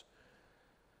does.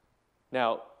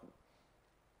 Now,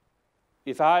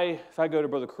 if I go to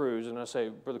Brother Cruz and I say,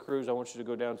 Brother Cruz, I want you to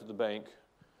go down to the bank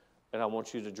and I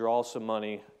want you to draw some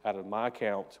money out of my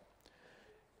account,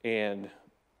 and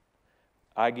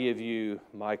I give you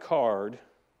my card.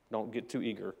 Don't get too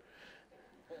eager.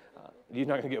 You're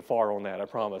not going to get far on that, I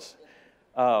promise.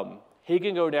 He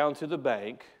can go down to the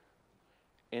bank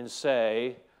and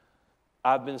say,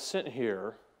 I've been sent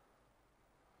here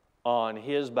on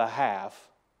his behalf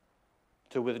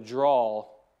to withdraw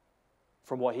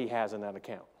from what he has in that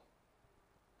account.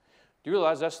 Do you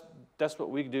realize that's what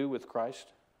we do with Christ?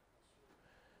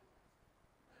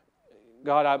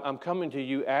 God, I'm coming to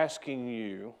you asking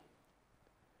you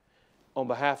on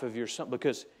behalf of your Son,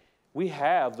 because we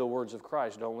have the words of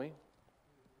Christ, don't we?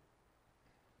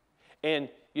 And,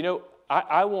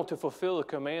 I want to fulfill the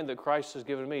command that Christ has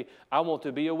given me. I want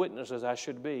to be a witness as I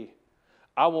should be.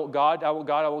 I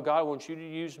want you to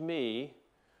use me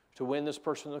to win this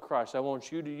person to Christ. I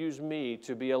want you to use me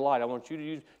to be a light.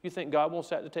 You think God wants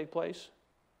that to take place?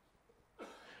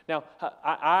 Now,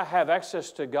 I have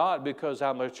access to God because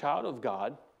I'm a child of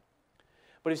God.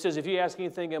 But He says, if you ask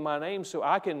anything in my name, so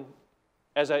I can,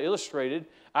 as I illustrated,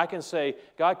 I can say,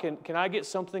 God, can I get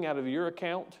something out of your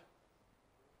account?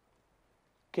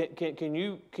 Can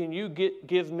you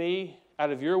give me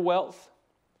out of your wealth,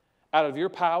 out of your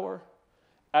power,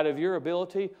 out of your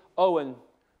ability? Oh, and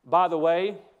by the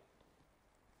way,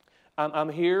 I'm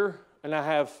here, and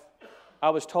I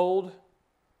was told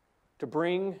to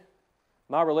bring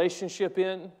my relationship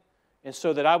in, and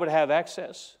so that I would have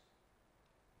access.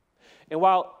 And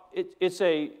while it's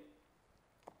a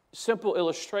simple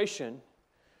illustration,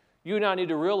 you and I need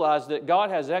to realize that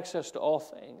God has access to all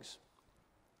things.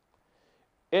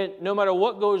 And no matter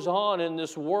what goes on in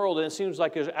this world, and it seems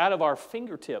like it's out of our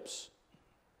fingertips,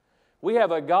 we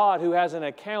have a God who has an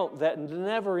account that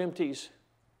never empties.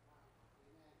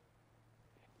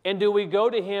 And do we go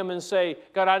to Him and say,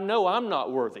 God, I know I'm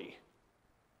not worthy.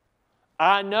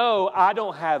 I know I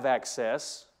don't have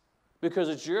access because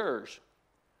it's yours.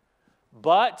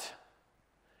 But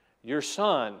your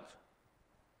Son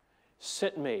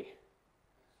sent me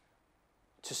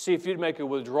to see if you'd make a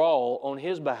withdrawal on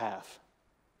His behalf.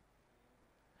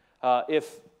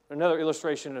 If another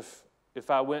illustration, if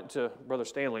I went to Brother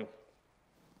Stanley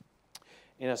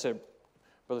and I said,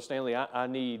 Brother Stanley, I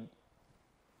need,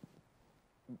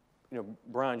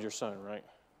 Brian's your son, right?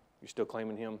 You're still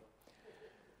claiming him?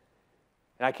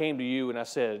 And I came to you and I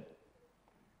said,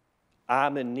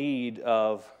 I'm in need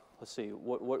of, let's see,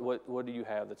 what do you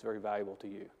have that's very valuable to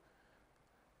you?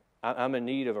 I'm in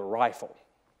need of a rifle.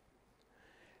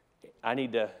 I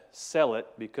need to sell it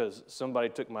because somebody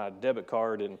took my debit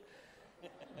card and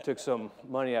took some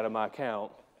money out of my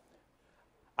account.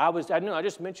 I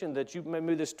just mentioned that you made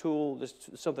me this tool, this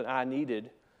something I needed,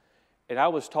 and I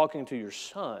was talking to your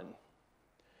son.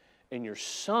 and your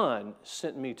son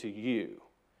sent me to you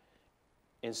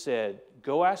and said,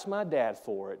 go ask my dad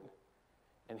for it,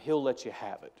 and he'll let you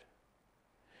have it.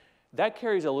 That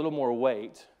carries a little more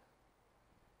weight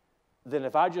than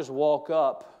if I just walk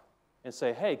up and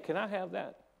say, hey, can I have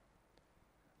that?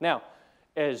 Now,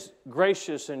 as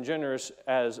gracious and generous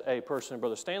as a person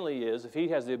Brother Stanley is, if he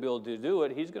has the ability to do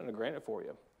it, he's going to grant it for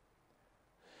you.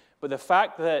 But the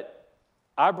fact that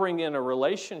I bring in a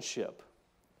relationship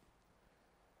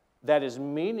that is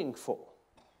meaningful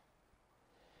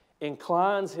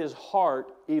inclines his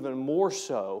heart even more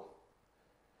so,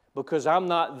 because I'm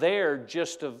not there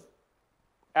just of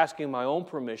asking my own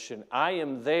permission. I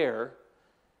am there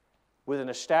with an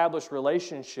established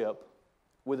relationship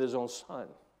with his own son.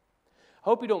 I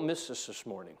hope you don't miss this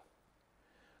morning.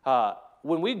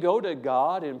 When we go to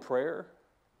God in prayer,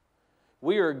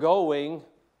 we are going,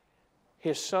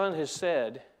 his son has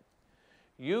said,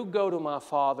 you go to my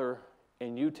Father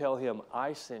and you tell him,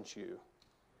 I sent you.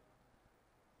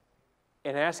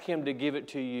 And ask him to give it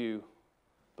to you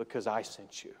because I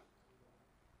sent you.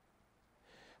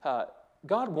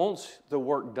 God wants the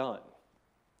work done.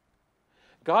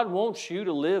 God wants you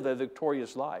to live a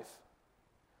victorious life.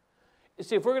 You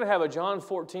see, if we're going to have a John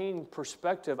 14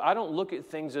 perspective, I don't look at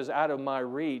things as out of my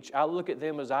reach. I look at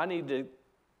them as I need to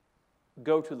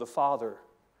go to the Father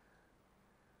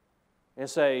and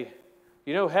say,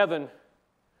 you know, heaven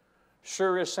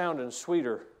sure is sounding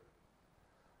sweeter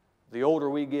the older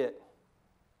we get.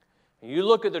 And you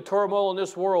look at the turmoil in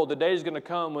this world, the day is going to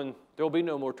come when there will be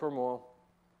no more turmoil.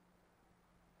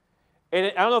 And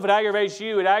I don't know if it aggravates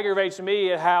you, it aggravates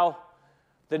me at how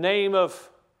the name of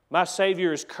my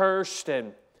Savior is cursed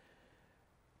and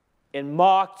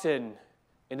mocked, and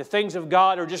the things of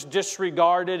God are just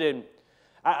disregarded. And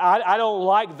I don't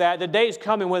like that. The day is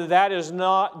coming when that is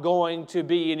not going to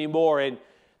be anymore. And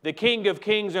the King of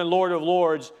Kings and Lord of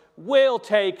Lords will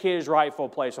take his rightful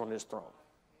place on his throne.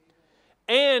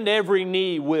 And every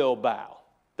knee will bow.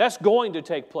 That's going to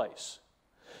take place.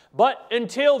 But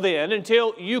until then,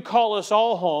 until you call us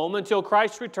all home, until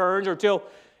Christ returns, or until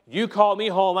you call me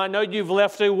home, I know you've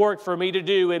left a work for me to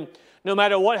do. And no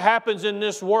matter what happens in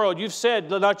this world, you've said,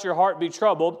 let not your heart be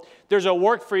troubled. There's a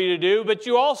work for you to do. But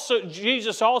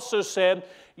Jesus also said,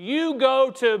 you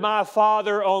go to my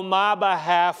Father on my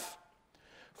behalf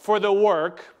for the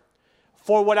work,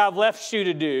 for what I've left you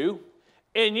to do.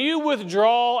 And you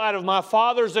withdraw out of my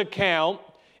Father's account,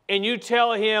 and you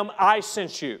tell him, I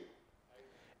sent you.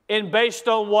 And based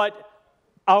on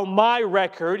my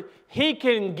record, he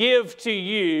can give to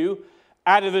you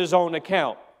out of his own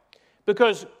account.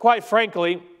 Because, quite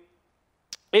frankly,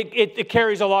 it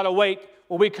carries a lot of weight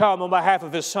when we come on behalf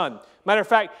of his Son. Matter of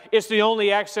fact, it's the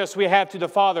only access we have to the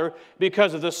Father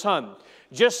because of the Son.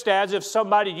 Just as if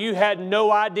somebody you had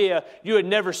no idea, you had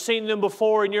never seen them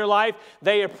before in your life,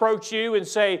 they approach you and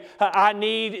say, I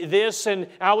need this, and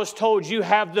I was told you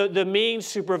have the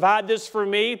means to provide this for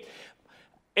me.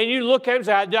 And you look at them and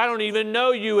say, I don't even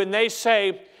know you. And they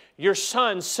say, your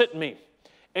son sent me.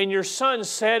 And your son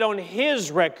said on his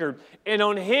record and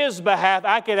on his behalf,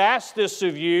 I could ask this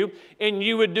of you and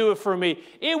you would do it for me.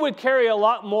 It would carry a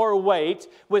lot more weight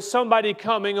with somebody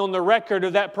coming on the record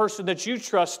of that person that you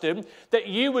trusted, that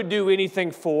you would do anything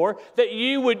for, that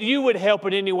you would help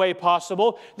in any way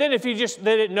possible, than if you just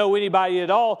didn't know anybody at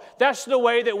all. That's the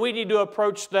way that we need to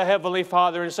approach the Heavenly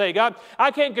Father and say, God,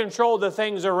 I can't control the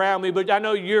things around me, but I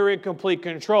know you're in complete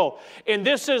control. And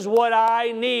this is what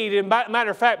I need. And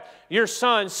matter of fact, your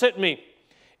son sent me,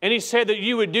 and he said that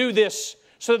you would do this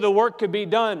so that the work could be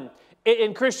done.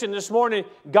 In Christian, this morning,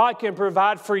 God can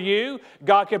provide for you.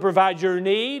 God can provide your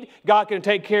need. God can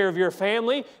take care of your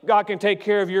family. God can take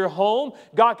care of your home.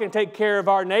 God can take care of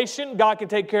our nation. God can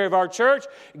take care of our church.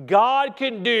 God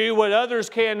can do what others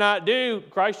cannot do.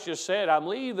 Christ just said, I'm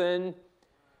leaving,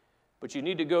 but you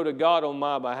need to go to God on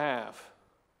my behalf.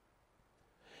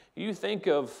 You think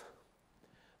of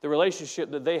the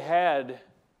relationship that they had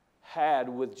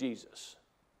with Jesus.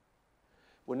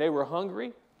 When they were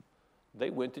hungry, they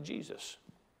went to Jesus.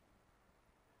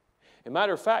 As a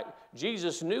matter of fact,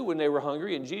 Jesus knew when they were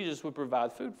hungry, and Jesus would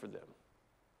provide food for them.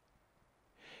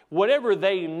 Whatever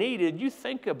they needed, you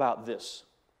think about this.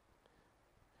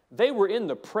 They were in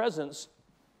the presence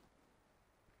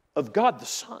of God the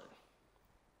Son.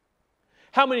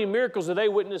 How many miracles did they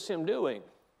witness him doing?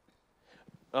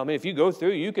 I mean, if you go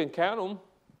through, you can count them.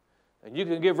 And you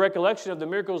can give recollection of the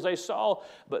miracles they saw,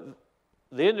 but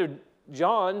the end of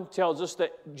John tells us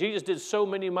that Jesus did so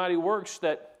many mighty works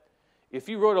that if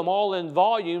you wrote them all in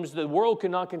volumes, the world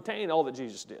could not contain all that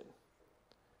Jesus did.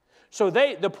 So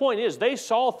the point is, they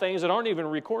saw things that aren't even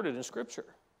recorded in Scripture.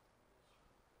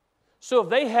 So if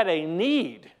they had a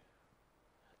need,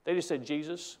 They just said,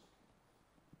 Jesus.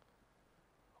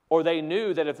 Or they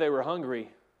knew that if they were hungry,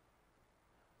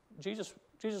 Jesus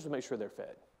would make sure they're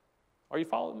fed. Are you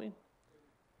following me?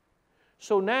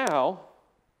 So now,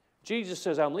 Jesus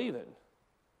says, I'm leaving.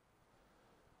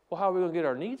 Well, how are we going to get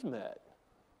our needs met?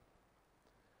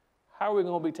 How are we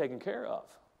going to be taken care of?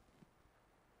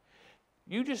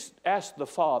 You just ask the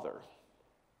Father,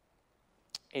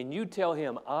 and you tell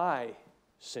Him, I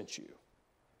sent you.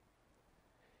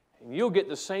 And you'll get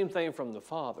the same thing from the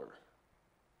Father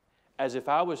as if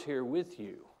I was here with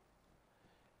you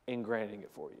in granting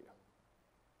it for you.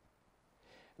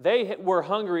 They were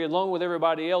hungry along with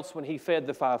everybody else when He fed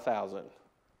the 5,000.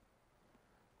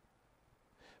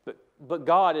 But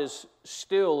God is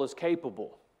still as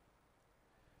capable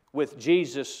with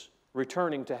Jesus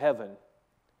returning to heaven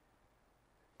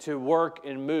to work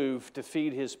and move to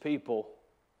feed His people.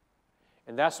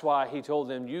 And that's why He told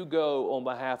them, you go on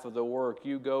behalf of the work.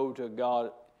 You go to God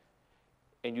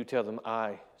and you tell them,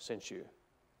 I sent you.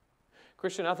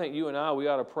 Christian, I think you and we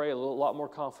ought to pray a lot more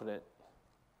confident.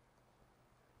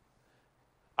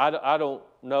 I don't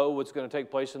know what's going to take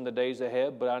place in the days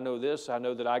ahead, but I know this. I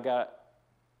know that I got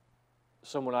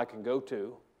someone I can go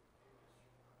to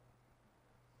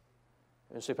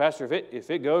and say, Pastor,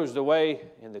 if it goes the way,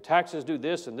 and the taxes do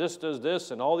this, and this does this,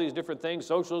 and all these different things,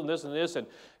 social and this, and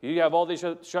you have all these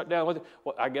shut down with it,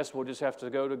 well, I guess we'll just have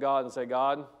to go to God and say,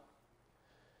 God,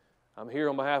 I'm here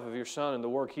on behalf of your Son and the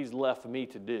work He's left me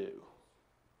to do.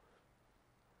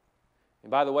 And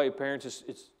by the way, parents,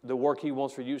 it's the work He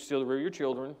wants for you still to rear your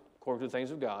children according to the things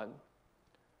of God.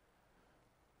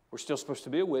 We're still supposed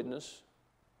to be a witness.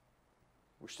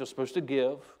 We're still supposed to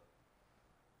give.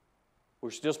 We're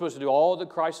still supposed to do all that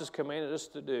Christ has commanded us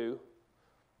to do.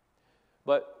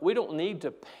 But we don't need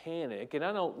to panic, and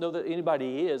I don't know that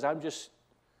anybody is. I'm just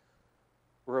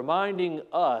reminding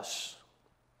us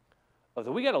of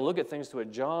that we got to look at things through a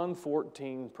John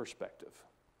 14 perspective.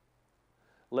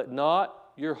 Let not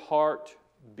your heart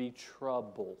be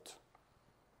troubled.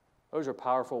 Those are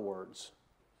powerful words.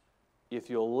 If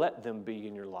you'll let them be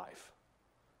in your life.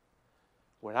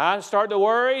 When I start to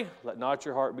worry, let not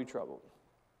your heart be troubled.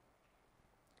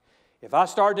 If I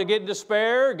start to get in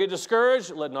despair, get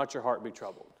discouraged, let not your heart be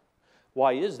troubled.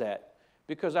 Why is that?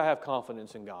 Because I have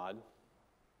confidence in God.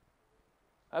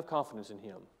 I have confidence in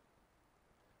Him.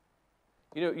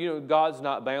 You know, God's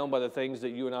not bound by the things that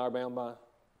you and I are bound by.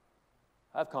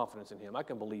 I have confidence in Him. I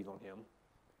can believe on Him.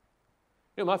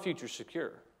 You know, my future's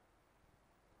secure.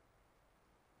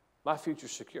 My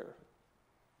future's secure.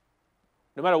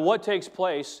 No matter what takes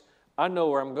place, I know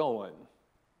where I'm going.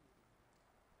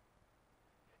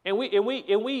 And we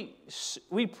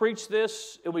preach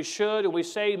this, and we should, and we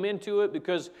say amen to it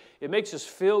because it makes us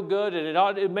feel good, and it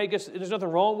ought to make us. There's nothing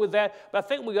wrong with that. But I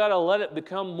think we got to let it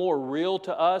become more real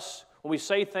to us when we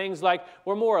say things like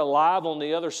we're more alive on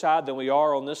the other side than we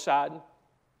are on this side.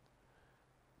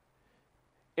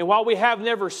 And while we have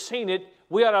never seen it,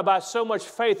 we ought to, by so much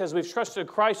faith, as we've trusted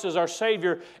Christ as our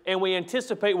Savior, and we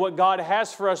anticipate what God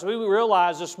has for us, we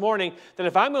realize this morning that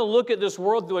if I'm going to look at this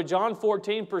world through a John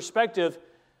 14 perspective,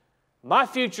 my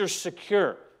future's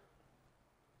secure.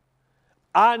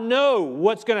 I know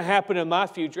what's going to happen in my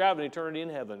future. I have an eternity in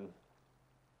heaven.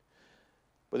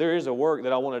 But there is a work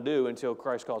that I want to do until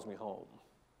Christ calls me home.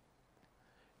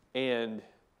 And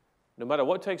no matter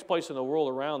what takes place in the world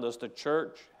around us, the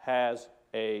church has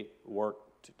a work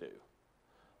to do.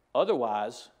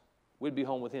 Otherwise, we'd be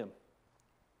home with Him.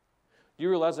 Do you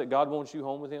realize that God wants you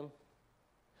home with Him?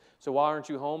 So why aren't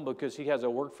you home? Because He has a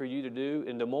work for you to do.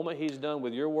 And the moment He's done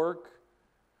with your work,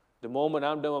 the moment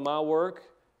I'm done with my work,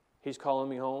 He's calling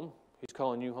me home. He's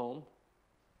calling you home.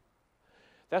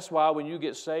 That's why when you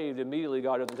get saved, immediately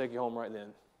God doesn't take you home right then.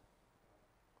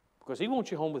 Because He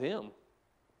wants you home with Him.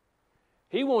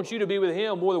 He wants you to be with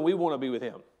Him more than we want to be with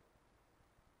Him.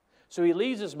 So He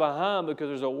leaves us behind because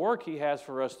there's a work He has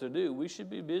for us to do. We should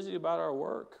be busy about our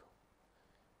work.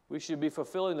 We should be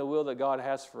fulfilling the will that God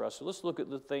has for us. So let's look at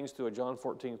the things through a John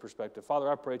 14 perspective.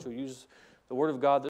 Father, I pray that You'll use the Word of God